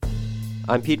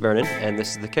I'm Pete Vernon, and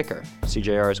this is The Kicker,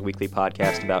 CJR's weekly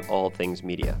podcast about all things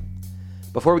media.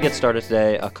 Before we get started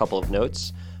today, a couple of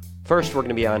notes. First, we're going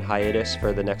to be on hiatus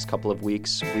for the next couple of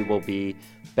weeks. We will be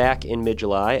back in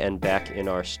mid-July and back in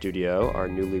our studio, our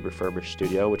newly refurbished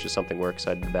studio, which is something we're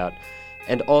excited about.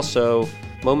 And also,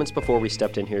 moments before we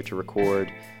stepped in here to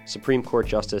record, Supreme Court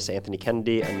Justice Anthony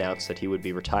Kennedy announced that he would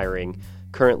be retiring.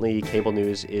 Currently, cable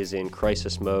news is in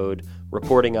crisis mode,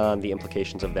 reporting on the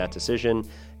implications of that decision,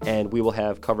 and we will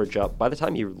have coverage up by the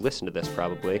time you listen to this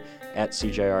probably at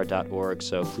cjr.org,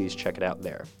 so please check it out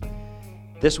there.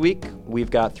 This week, we've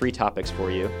got 3 topics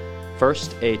for you.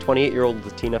 First, a 28-year-old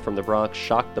Latina from the Bronx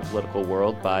shocked the political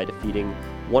world by defeating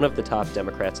one of the top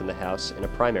Democrats in the House in a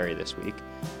primary this week.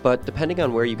 But depending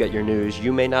on where you get your news,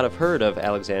 you may not have heard of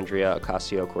Alexandria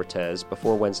Ocasio-Cortez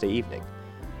before Wednesday evening.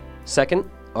 Second,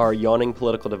 our yawning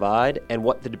political divide and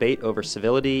what the debate over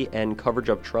civility and coverage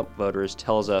of Trump voters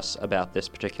tells us about this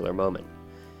particular moment.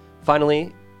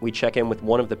 Finally, we check in with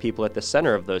one of the people at the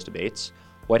center of those debates,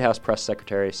 White House Press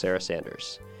Secretary Sarah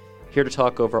Sanders. Here to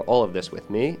talk over all of this with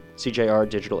me, CJR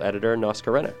digital editor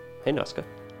Nausicaa. Hey, Nausicaa.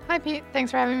 Hi, Pete.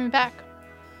 Thanks for having me back.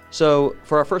 So,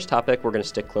 for our first topic, we're going to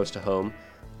stick close to home.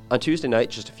 On Tuesday night,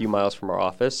 just a few miles from our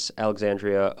office,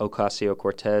 Alexandria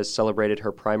Ocasio-Cortez celebrated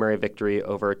her primary victory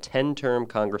over 10-term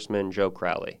Congressman Joe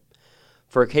Crowley.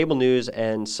 For cable news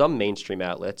and some mainstream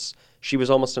outlets, she was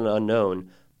almost an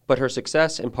unknown, but her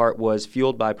success in part was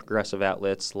fueled by progressive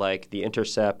outlets like The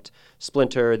Intercept,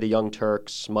 Splinter, The Young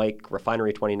Turks, Mike,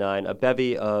 Refinery 29, a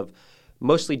bevy of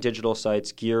mostly digital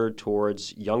sites geared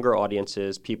towards younger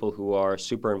audiences, people who are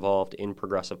super involved in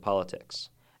progressive politics.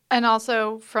 And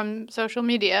also from social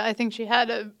media. I think she had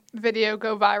a video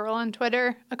go viral on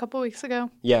Twitter a couple weeks ago.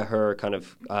 Yeah, her kind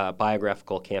of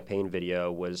biographical campaign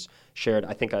video was shared.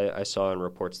 I think I saw in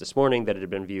reports this morning that it had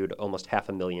been viewed almost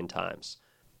 500,000 times.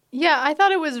 Yeah, I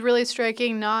thought it was really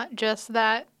striking, not just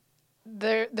that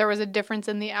there was a difference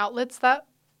in the outlets that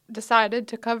decided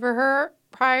to cover her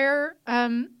prior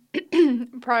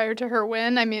to her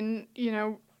win. I mean,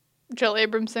 Jill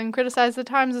Abramson criticized the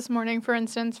Times this morning, for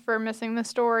instance, for missing the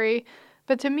story.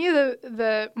 But to me,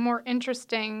 the more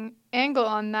interesting angle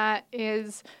on that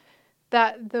is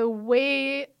that the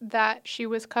way that she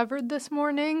was covered this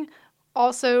morning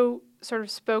also sort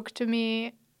of spoke to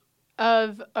me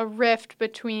of a rift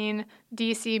between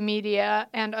DC media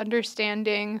and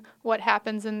understanding what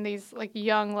happens in these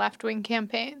young left-wing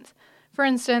campaigns. For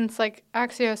instance,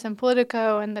 Axios and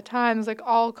Politico and the Times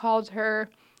all called her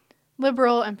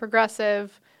liberal and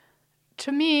progressive.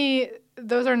 To me,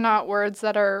 those are not words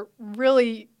that are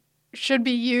really should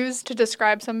be used to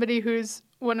describe somebody who's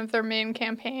one of their main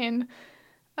campaign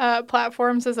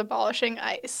platforms is abolishing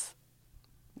ICE.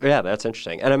 Yeah, that's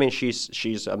interesting. And I mean,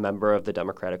 she's a member of the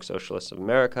Democratic Socialists of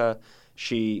America.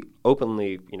 She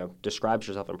openly, describes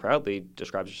herself and proudly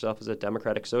describes herself as a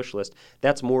Democratic Socialist.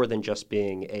 That's more than just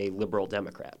being a liberal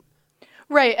Democrat.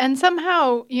 Right. And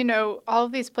somehow, all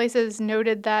of these places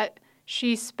noted that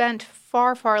she spent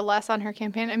far, far less on her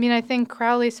campaign. I mean, I think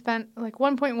Crowley spent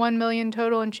 $1.1 million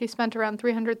total, and she spent around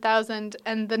 $300,000.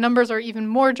 And the numbers are even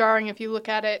more jarring if you look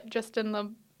at it just in the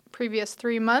previous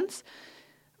 3 months.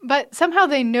 But somehow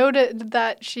they noted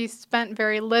that she spent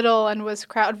very little and was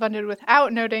crowdfunded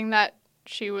without noting that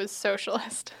she was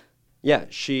socialist. Yeah,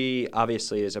 she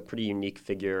obviously is a pretty unique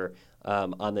figure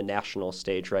on the national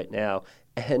stage right now.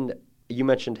 And you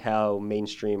mentioned how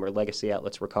mainstream or legacy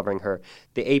outlets were covering her.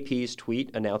 The AP's tweet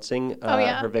announcing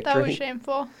her victory. That was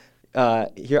shameful.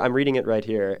 Here, I'm reading it right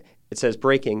here. It says,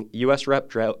 breaking, U.S. Rep.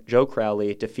 Joe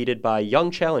Crowley defeated by young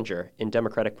challenger in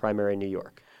Democratic primary in New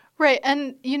York. Right.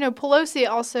 And, Pelosi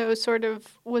also sort of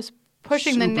was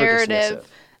pushing the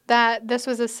narrative that this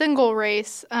was a single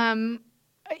race. I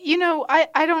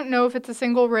don't know if it's a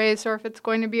single race or if it's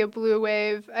going to be a blue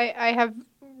wave. I have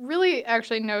really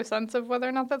actually no sense of whether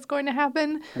or not that's going to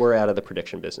happen. We're out of the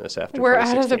prediction business after We're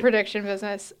 2016. out of the prediction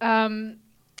business.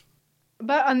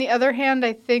 But on the other hand,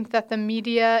 I think that the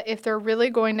media, if they're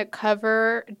really going to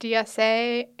cover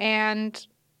DSA and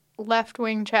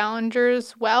left-wing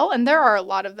challengers well, and there are a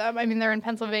lot of them. I mean, they're in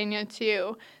Pennsylvania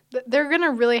too. They're going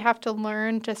to really have to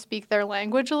learn to speak their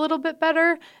language a little bit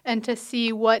better and to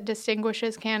see what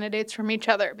distinguishes candidates from each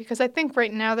other. Because I think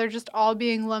right now they're just all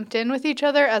being lumped in with each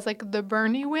other as the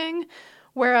Bernie wing,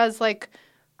 whereas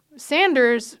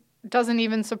Sanders doesn't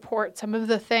even support some of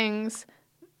the things,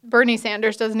 Bernie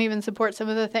Sanders doesn't even support some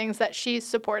of the things that she's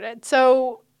supported.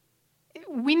 So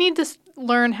we need to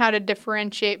learn how to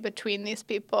differentiate between these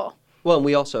people. Well, and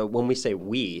we also, when we say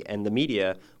we and the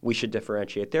media, we should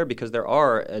differentiate there because there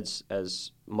are,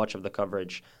 as much of the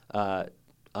coverage on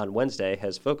Wednesday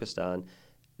has focused on,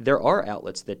 there are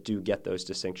outlets that do get those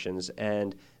distinctions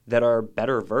and that are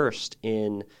better versed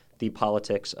in the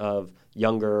politics of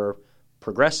younger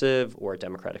progressive or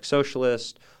democratic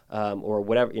socialist or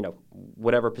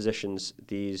whatever positions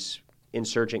these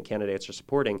insurgent candidates are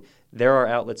supporting. There are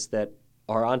outlets that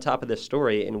are on top of this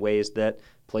story in ways that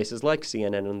places like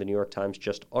CNN and the New York Times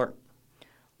just aren't.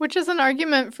 Which is an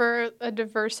argument for a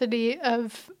diversity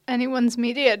of anyone's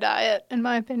media diet, in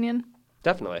my opinion.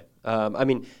 Definitely.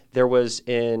 There was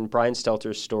in Brian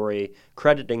Stelter's story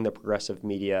crediting the progressive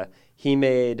media, he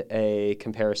made a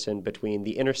comparison between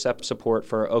the Intercept support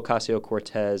for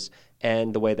Ocasio-Cortez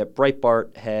and the way that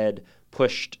Breitbart had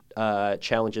pushed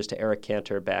challenges to Eric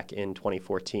Cantor back in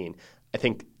 2014. I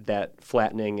think that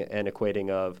flattening and equating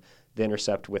of the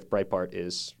Intercept with Breitbart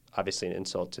is obviously an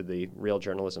insult to the real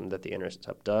journalism that the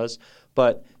Intercept does.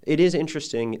 But it is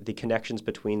interesting the connections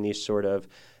between these sort of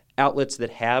outlets that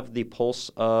have the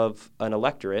pulse of an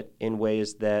electorate in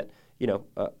ways that,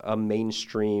 a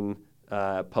mainstream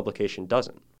publication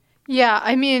doesn't. Yeah,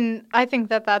 I think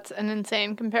that that's an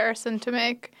insane comparison to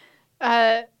make.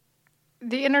 The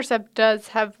Intercept does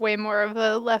have way more of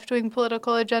a left-wing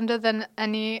political agenda than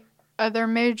any other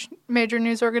major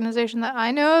news organization that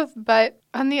I know of. But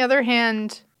on the other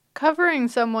hand, covering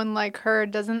someone like her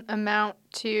doesn't amount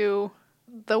to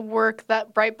the work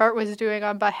that Breitbart was doing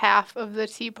on behalf of the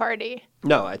Tea Party.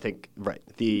 No, I think right.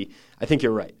 I think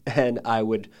you're right, and I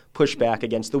would push back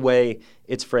against the way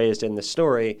it's phrased in the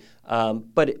story.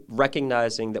 But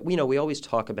recognizing that we always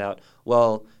talk about,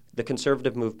 well, the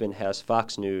conservative movement has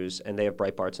Fox News and they have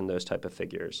Breitbarts and those type of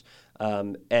figures,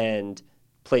 and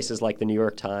places like the New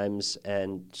York Times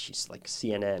and like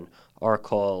CNN are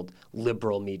called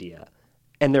liberal media,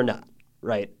 and they're not,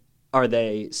 right? Are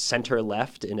they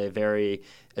center-left in a very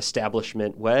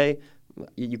establishment way?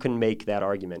 You can make that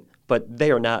argument. But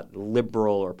they are not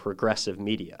liberal or progressive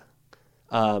media.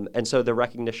 And so the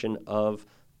recognition of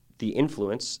the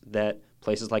influence that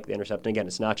places like The Intercept, and again,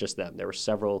 it's not just them. There were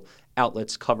several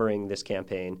outlets covering this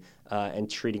campaign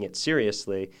and treating it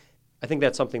seriously. I think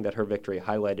that's something that her victory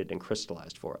highlighted and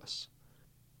crystallized for us.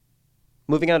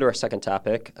 Moving on to our second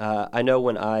topic, I know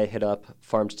when I hit up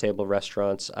farm-to-table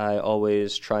restaurants, I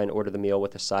always try and order the meal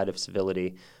with a side of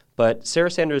civility. But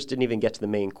Sarah Sanders didn't even get to the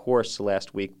main course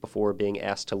last week before being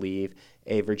asked to leave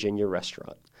a Virginia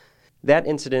restaurant. That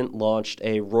incident launched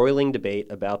a roiling debate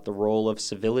about the role of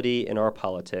civility in our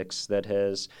politics that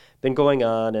has been going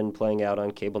on and playing out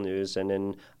on cable news and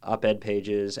in op-ed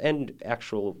pages and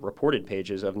actual reported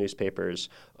pages of newspapers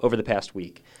over the past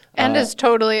week. And is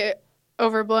totally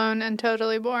overblown and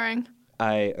totally boring.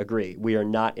 I agree. We are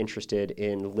not interested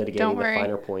in litigating the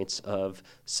finer points of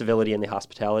civility in the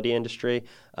hospitality industry.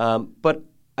 But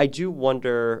I do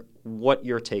wonder what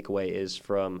your takeaway is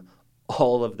from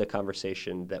all of the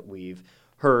conversation that we've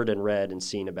heard and read and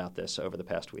seen about this over the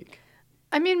past week.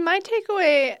 My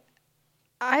takeaway,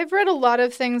 I've read a lot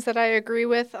of things that I agree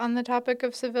with on the topic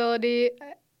of civility.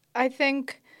 I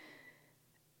think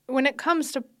when it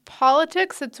comes to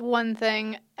politics, it's one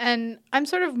thing, and I'm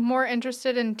sort of more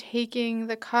interested in taking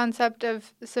the concept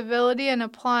of civility and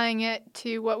applying it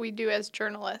to what we do as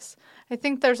journalists. I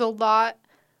think there's a lot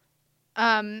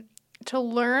to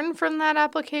learn from that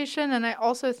application, and I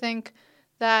also think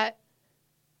that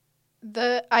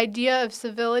the idea of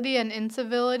civility and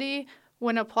incivility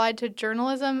when applied to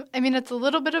journalism, it's a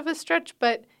little bit of a stretch,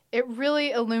 but it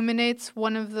really illuminates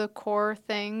one of the core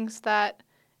things that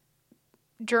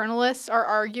journalists are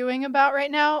arguing about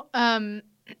right now.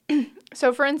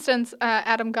 So, for instance,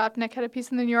 Adam Gopnik had a piece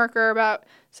in the New Yorker about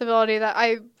civility that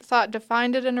I thought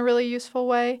defined it in a really useful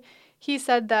way. He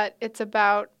said that it's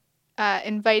about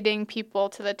inviting people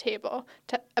to the table,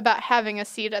 about having a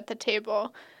seat at the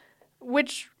table,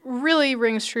 which really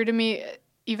rings true to me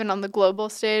even on the global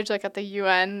stage, like at the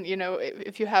UN.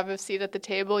 If you have a seat at the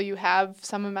table, you have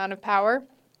some amount of power.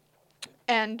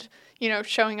 And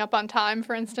showing up on time,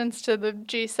 for instance, to the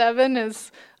G7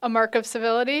 is a mark of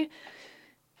civility.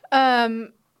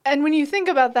 And when you think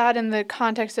about that in the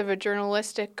context of a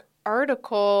journalistic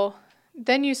article,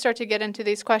 then you start to get into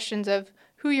these questions of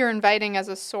who you're inviting as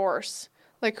a source.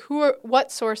 Like,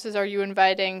 what sources are you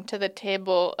inviting to the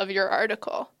table of your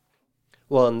article?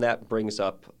 Well, and that brings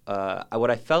up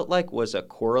what I felt like was a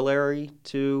corollary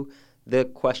to the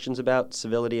questions about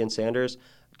civility and Sanders.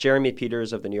 Jeremy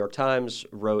Peters of the New York Times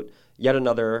wrote yet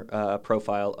another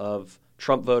profile of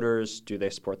Trump voters. Do they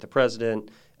support the president?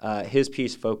 His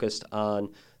piece focused on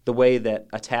the way that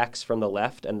attacks from the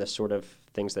left and the sort of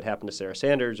things that happened to Sarah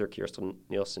Sanders or Kirstjen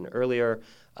Nielsen earlier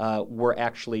were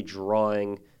actually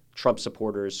drawing Trump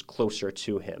supporters closer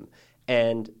to him.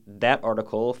 And that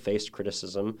article faced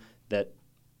criticism that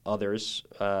others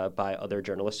by other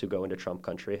journalists who go into Trump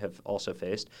country have also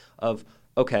faced of,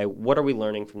 okay, what are we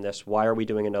learning from this? Why are we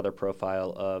doing another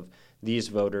profile of these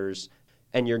voters?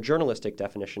 And your journalistic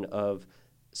definition of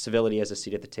civility as a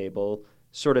seat at the table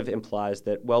sort of implies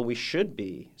that, well, we should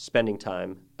be spending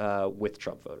time with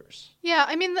Trump voters. Yeah,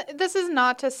 I mean, this is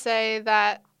not to say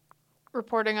that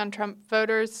reporting on Trump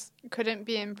voters couldn't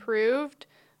be improved,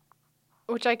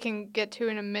 which I can get to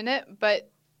in a minute, but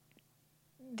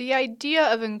the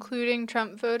idea of including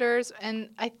Trump voters, and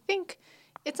I think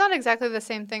it's not exactly the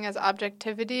same thing as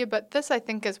objectivity, but this I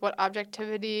think is what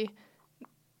objectivity,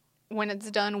 when it's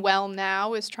done well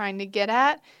now, is trying to get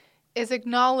at, is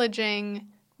acknowledging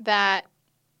that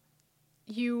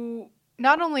you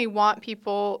not only want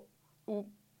people's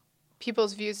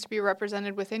views to be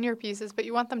represented within your pieces, but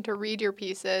you want them to read your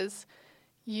pieces.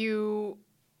 You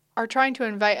are trying to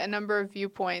invite a number of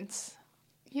viewpoints.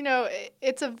 You know,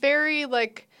 it's a very,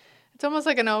 it's almost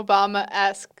like an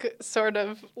Obama-esque sort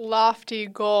of lofty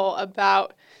goal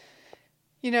about,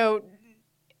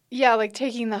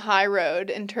 taking the high road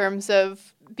in terms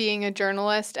of being a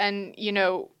journalist and,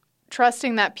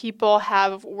 trusting that people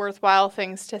have worthwhile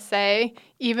things to say,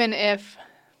 even if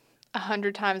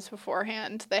 100 times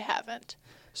beforehand they haven't.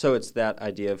 So it's that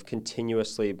idea of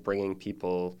continuously bringing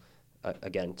people,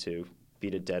 again, to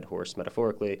beat a dead horse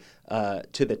metaphorically,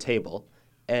 to the table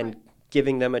and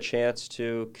giving them a chance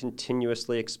to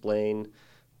continuously explain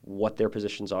what their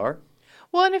positions are.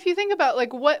 Well, and if you think about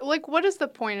what is the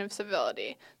point of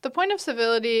civility? The point of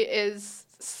civility is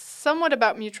somewhat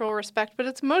about mutual respect, but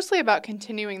it's mostly about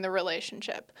continuing the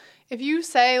relationship. If you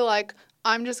say,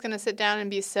 I'm just going to sit down and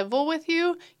be civil with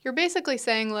you, you're basically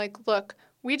saying, look,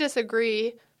 we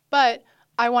disagree, but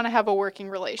I want to have a working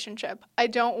relationship. I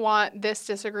don't want this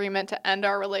disagreement to end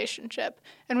our relationship.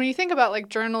 And when you think about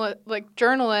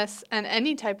journalists and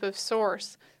any type of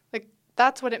source,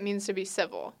 that's what it means to be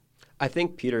civil. I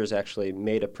think Peters actually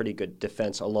made a pretty good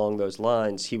defense along those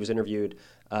lines. He was interviewed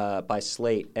by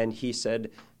Slate, and he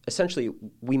said, essentially,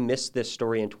 we missed this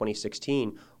story in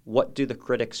 2016. What do the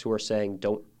critics who are saying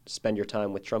don't spend your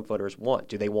time with Trump voters want?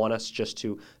 Do they want us just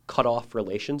to cut off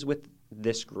relations with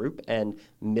this group and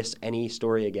miss any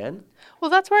story again?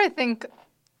 Well, that's where I think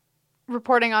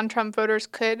reporting on Trump voters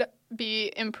could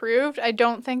be improved. I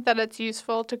don't think that it's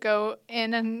useful to go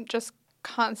in and just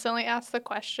constantly ask the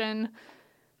question,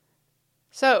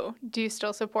 so, do you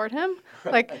still support him?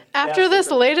 After this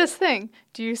latest thing,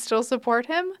 do you still support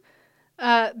him?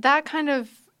 That kind of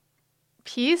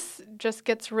piece just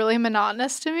gets really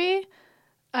monotonous to me.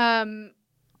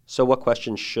 So what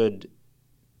questions should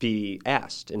be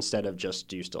asked instead of just,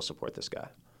 do you still support this guy?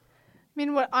 I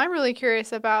mean, what I'm really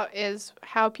curious about is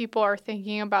how people are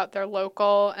thinking about their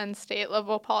local and state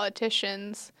level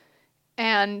politicians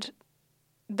and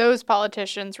those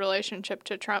politicians' relationship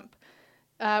to Trump.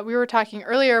 We were talking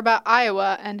earlier about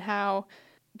Iowa and how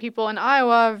people in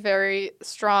Iowa are very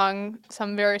strong,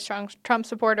 some very strong Trump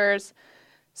supporters,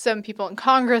 some people in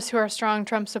Congress who are strong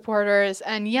Trump supporters,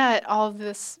 and yet all of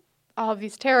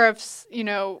these tariffs,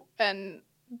 and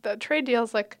the trade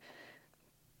deals,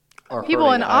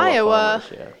 people in Iowa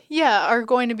farmers, are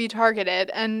going to be targeted.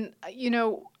 And,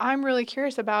 I'm really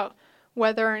curious about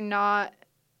whether or not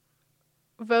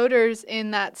voters in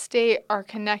that state are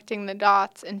connecting the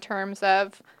dots in terms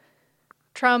of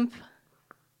Trump,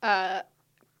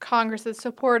 Congress's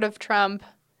support of Trump,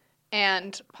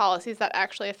 and policies that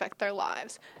actually affect their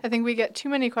lives. I think we get too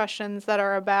many questions that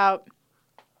are about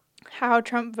how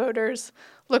Trump voters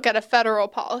look at a federal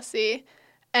policy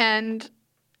and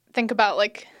think about,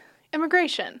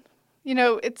 immigration.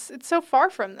 It's so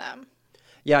far from them.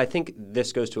 Yeah, I think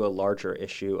this goes to a larger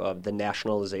issue of the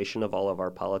nationalization of all of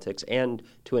our politics and,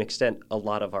 to an extent, a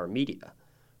lot of our media,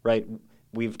 right?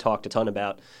 We've talked a ton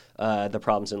about the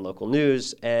problems in local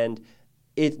news, and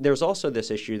there's also this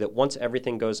issue that once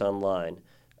everything goes online,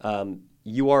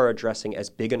 you are addressing as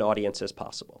big an audience as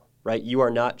possible, right? You are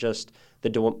not just the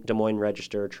Des Moines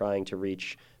Register trying to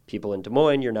reach people in Des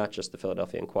Moines. You're not just the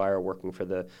Philadelphia Inquirer working for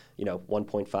the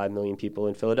 1.5 million people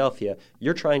in Philadelphia.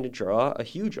 You're trying to draw a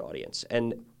huge audience.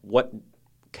 And what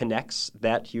connects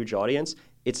that huge audience?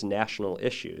 It's national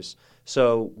issues.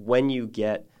 So when you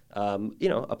get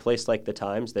a place like the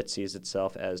Times that sees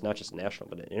itself as not just a national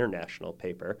but an international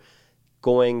paper,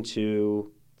 going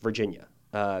to Virginia,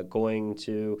 going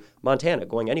to Montana,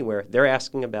 going anywhere, they're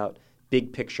asking about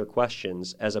big picture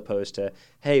questions as opposed to,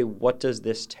 hey, what does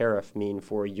this tariff mean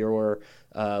for your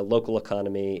local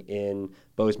economy in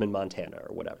Bozeman, Montana,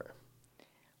 or whatever?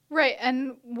 Right.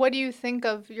 And what do you think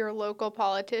of your local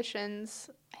politicians'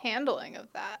 handling of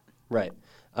that? Right.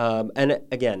 And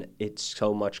again, it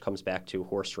so much comes back to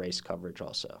horse race coverage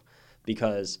also.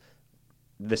 because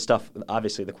the stuff,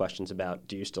 obviously the questions about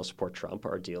do you still support Trump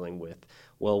are dealing with,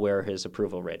 well, where are his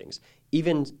approval ratings?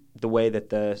 Even the way that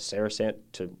the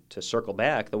to circle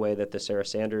back, the way that the Sarah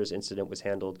Sanders incident was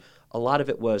handled, a lot of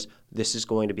it was this is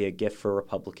going to be a gift for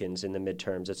Republicans in the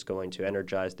midterms. It's going to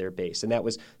energize their base. And that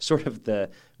was sort of the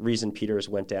reason Peters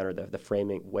went down, or the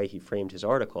framing way he framed his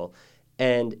article.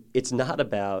 And it's not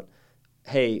about,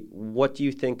 hey, what do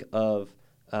you think of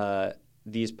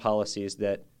these policies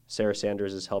that Sarah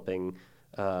Sanders is helping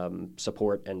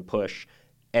support and push,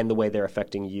 and the way they're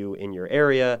affecting you in your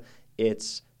area?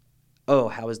 It's, oh,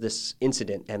 how is this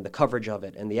incident and the coverage of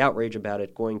it and the outrage about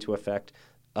it going to affect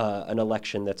an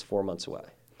election that's 4 months away?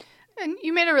 And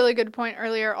you made a really good point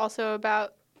earlier also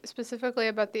specifically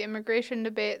about the immigration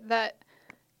debate, that,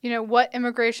 what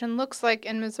immigration looks like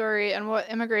in Missouri and what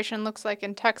immigration looks like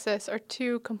in Texas are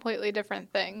two completely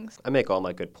different things. I make all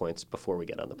my good points before we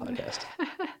get on the podcast.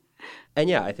 And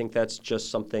yeah, I think that's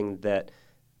just something that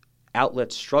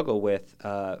outlets struggle with,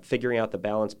 figuring out the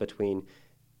balance between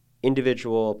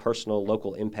individual, personal,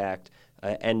 local impact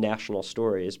and national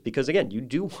stories. Because again, you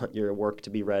do want your work to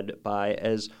be read by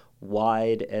as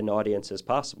wide an audience as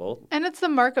possible. And it's the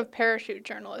mark of parachute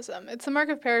journalism. It's the mark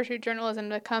of parachute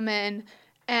journalism to come in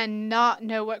and not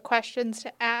know what questions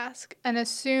to ask and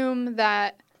assume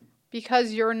that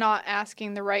because you're not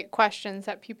asking the right questions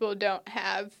that people don't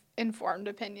have informed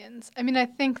opinions. I mean, I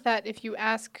think that if you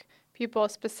ask people a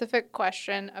specific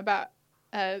question about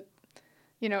a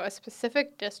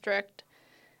specific district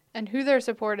and who they're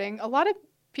supporting, a lot of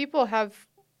people have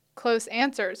close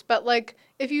answers. But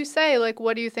if you say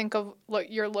what do you think of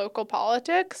your local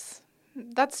politics,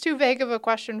 that's too vague of a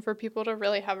question for people to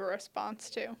really have a response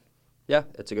to. Yeah,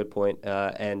 it's a good point.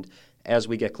 And as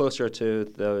we get closer to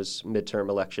those midterm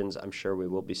elections, I'm sure we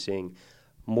will be seeing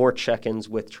more check-ins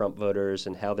with Trump voters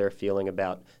and how they're feeling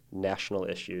about national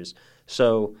issues.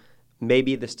 So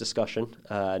maybe this discussion,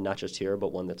 not just here,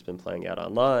 but one that's been playing out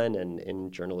online and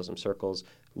in journalism circles,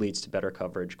 leads to better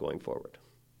coverage going forward.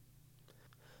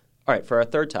 All right, for our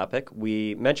third topic,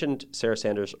 we mentioned Sarah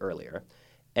Sanders earlier,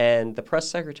 and the press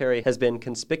secretary has been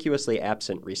conspicuously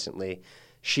absent recently.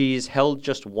 She's held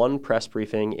just one press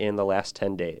briefing in the last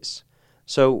 10 days.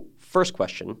 So first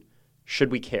question,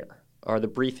 should we care? Are the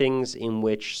briefings in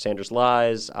which Sanders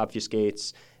lies,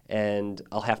 obfuscates, and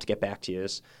I'll have to get back to you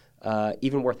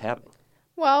even worth having?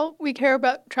 Well, we care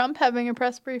about Trump having a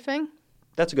press briefing.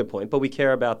 That's a good point, but we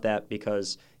care about that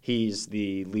because he's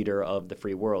the leader of the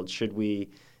free world. Should we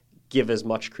give as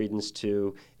much credence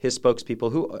to his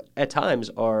spokespeople, who at times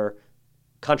are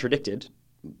contradicted,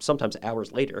 sometimes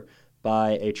hours later,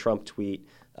 by a Trump tweet?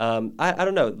 I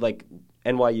don't know,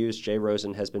 NYU's Jay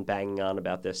Rosen has been banging on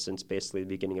about this since basically the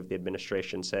beginning of the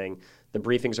administration, saying the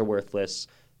briefings are worthless,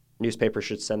 newspapers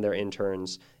should send their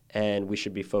interns, and we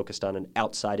should be focused on an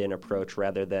outside-in approach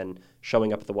rather than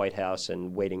showing up at the White House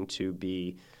and waiting to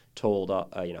be told,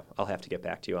 I'll have to get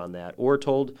back to you on that, or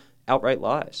told outright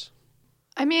lies.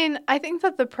 I mean, I think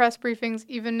that the press briefings,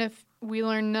 even if we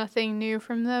learn nothing new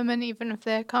from them and even if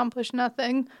they accomplish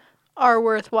nothing, are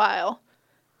worthwhile.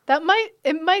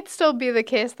 It might still be the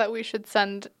case that we should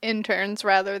send interns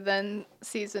rather than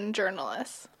seasoned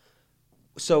journalists.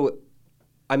 So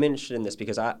I'm interested in this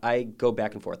because I go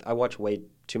back and forth. I watch way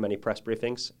too many press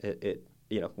briefings.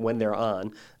 When they're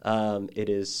on, it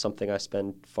is something I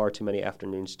spend far too many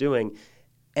afternoons doing.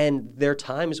 And there are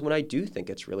times when I do think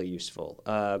it's really useful.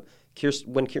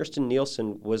 When Kirstjen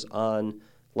Nielsen was on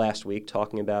last week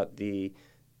talking about the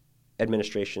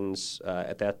administration's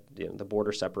the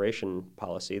border separation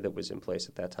policy that was in place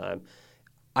at that time,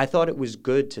 I thought it was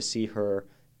good to see her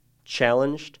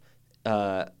challenged,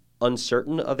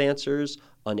 uncertain of answers,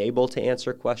 unable to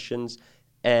answer questions,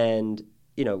 and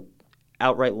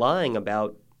outright lying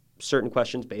about certain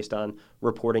questions based on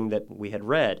reporting that we had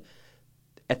read.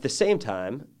 At the same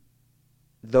time,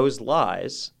 those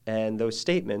lies and those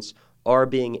statements are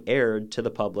being aired to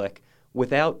the public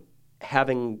without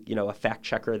having, a fact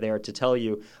checker there to tell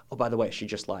you, oh, by the way, she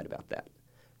just lied about that,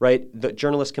 right? The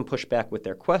journalists can push back with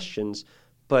their questions,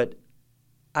 but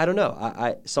I don't know.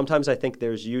 I sometimes I think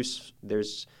there's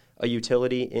a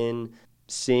utility in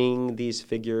seeing these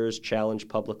figures challenged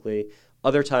publicly.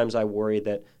 Other times I worry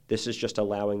that this is just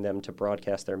allowing them to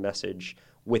broadcast their message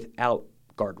without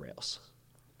guardrails.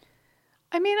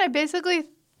 I mean, I basically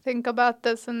think about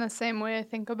this in the same way I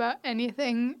think about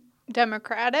anything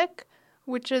democratic,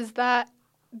 which is that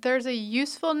there's a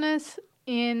usefulness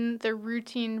in the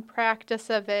routine practice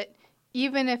of it,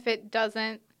 even if it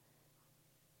doesn't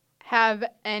have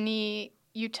any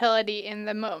utility in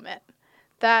the moment.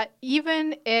 That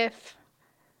even if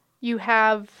you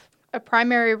have a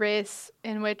primary race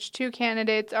in which two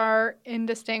candidates are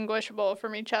indistinguishable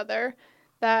from each other,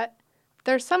 that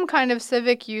there's some kind of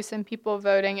civic use in people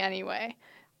voting anyway.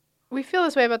 We feel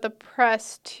this way about the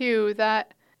press, too,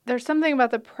 that there's something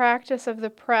about the practice of the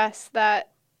press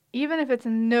that even if it's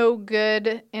no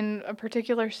good in a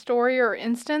particular story or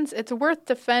instance, it's worth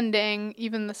defending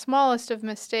even the smallest of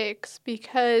mistakes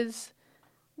because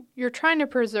you're trying to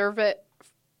preserve it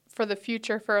for the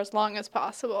future for as long as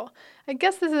possible. I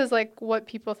guess this is like what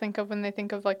people think of when they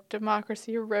think of like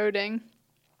democracy eroding.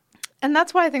 And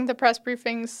that's why I think the press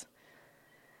briefings,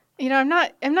 I'm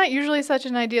not usually such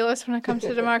an idealist when it comes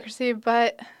to democracy,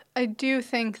 but I do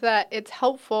think that it's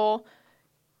helpful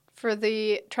for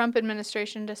the Trump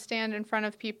administration to stand in front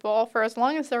of people for as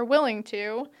long as they're willing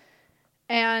to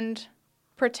and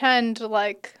pretend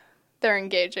like they're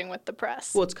engaging with the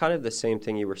press. Well, it's kind of the same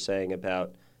thing you were saying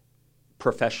about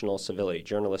professional civility,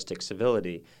 journalistic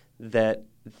civility, that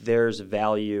there's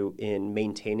value in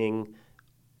maintaining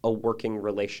a working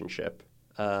relationship,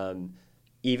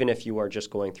 even if you are just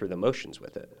going through the motions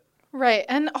with it. Right.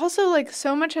 And also, like,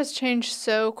 so much has changed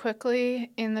so quickly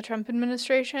in the Trump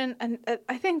administration. And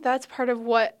I think that's part of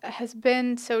what has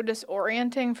been so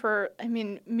disorienting for,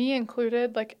 me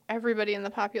included, like, everybody in the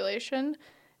population.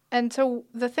 And so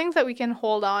the things that we can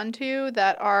hold on to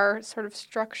that are sort of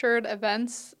structured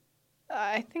events,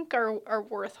 I think are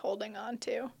worth holding on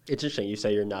to. It's interesting. You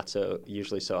say you're not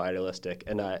usually so idealistic.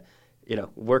 And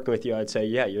working with you, I'd say,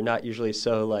 yeah, you're not usually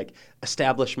so like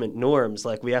establishment norms,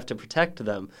 like we have to protect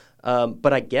them.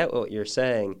 But I get what you're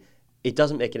saying. It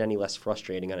doesn't make it any less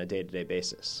frustrating on a day-to-day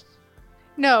basis.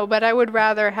 No, but I would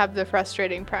rather have the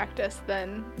frustrating practice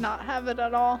than not have it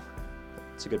at all.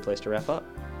 It's a good place to wrap up.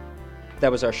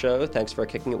 That was our show. Thanks for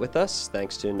kicking it with us.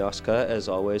 Thanks to Nausicaa, as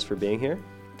always, for being here.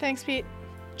 Thanks, Pete.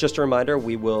 Just a reminder,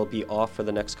 we will be off for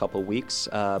the next couple weeks,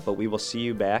 but we will see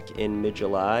you back in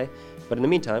mid-July. But in the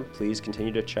meantime, please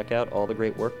continue to check out all the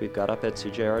great work we've got up at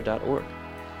cjr.org.